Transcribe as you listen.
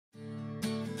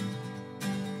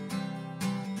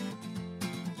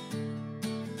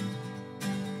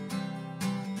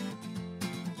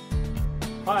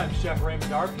Hi, I'm Chef Raymond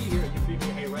Darby here at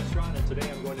Euphemia Haye Restaurant, and today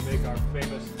I'm going to make our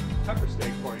famous pepper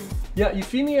steak for you. Yeah,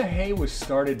 Euphemia Haye was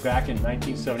started back in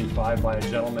 1975 by a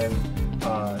gentleman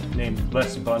named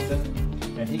Les Bunton,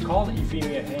 and he called it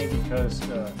Euphemia Haye because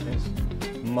his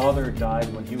mother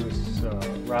died when he was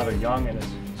rather young, and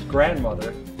his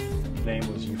grandmother name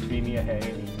was Euphemia Haye,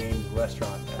 and he named the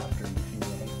restaurant after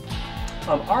Euphemia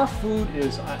Haye. Our food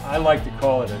is, I like to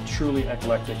call it a truly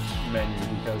eclectic menu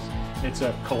because it's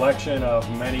a collection of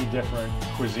many different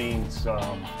cuisines.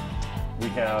 We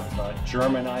have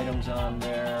German items on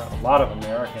there, a lot of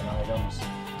American items,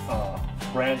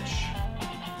 French,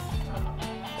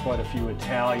 quite a few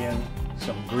Italian,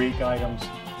 some Greek items.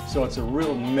 So it's a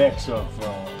real mix of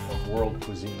world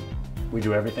cuisine. We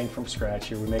do everything from scratch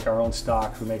here. We make our own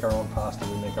stocks, we make our own pasta,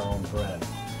 we make our own bread.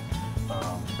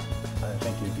 I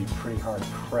think you'd be pretty hard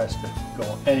pressed to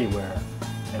go anywhere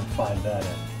and find that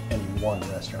at any one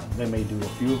restaurant. They may do a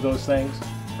few of those things,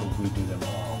 but we do them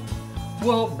all.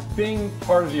 Well, being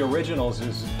part of the Originals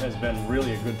has been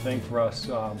really a good thing for us.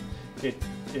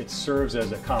 It serves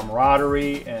as a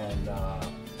camaraderie, and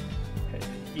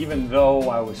even though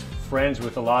I was friends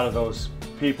with a lot of those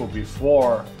people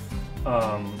before,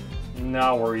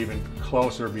 now we're even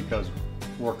closer because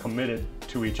we're committed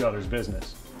to each other's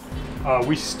business.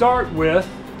 We start with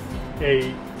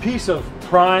a piece of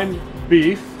prime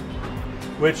beef,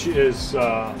 which is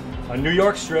a New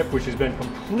York strip, which has been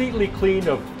completely cleaned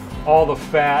of all the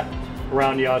fat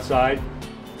around the outside.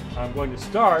 I'm going to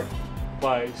start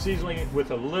by seasoning it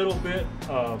with a little bit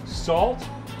of salt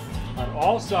on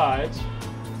all sides,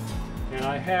 and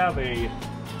I have a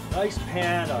nice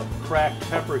pan of cracked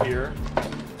pepper here,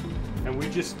 and we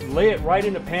just lay it right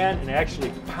in the pan and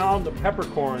actually pound the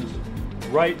peppercorns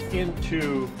right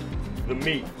into the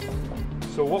meat.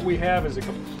 So what we have is a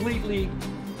completely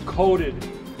coated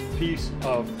piece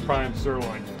of prime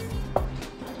sirloin.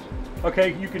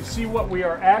 Okay, you can see what we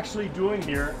are actually doing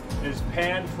here is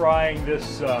pan frying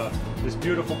this this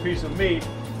beautiful piece of meat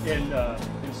in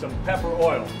some pepper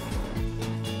oil.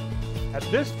 At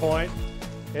this point,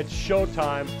 it's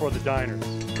showtime for the diners.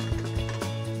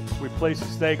 We place the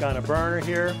steak on a burner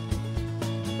here,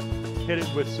 hit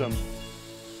it with some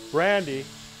brandy,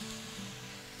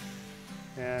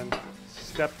 and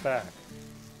step back.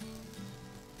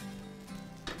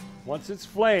 Once it's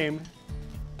flamed,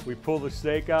 we pull the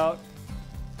steak out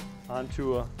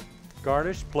onto a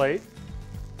garnished plate.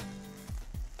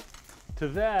 To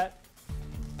that,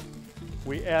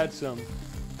 we add some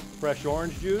fresh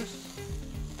orange juice,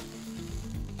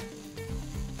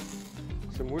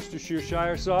 some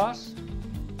Worcestershire sauce,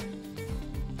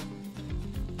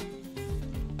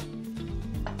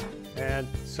 and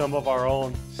some of our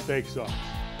own steak sauce.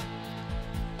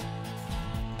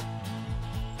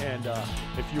 And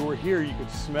if you were here, you could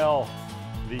smell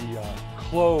the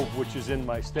clove which is in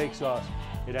my steak sauce.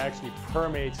 It actually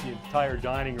permeates the entire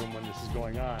dining room when this is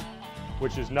going on,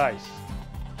 which is nice.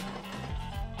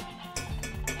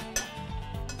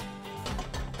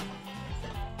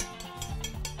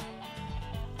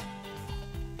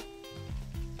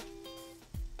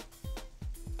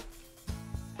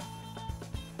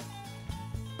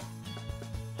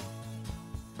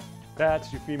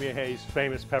 That's Euphemia Haye's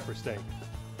famous pepper steak.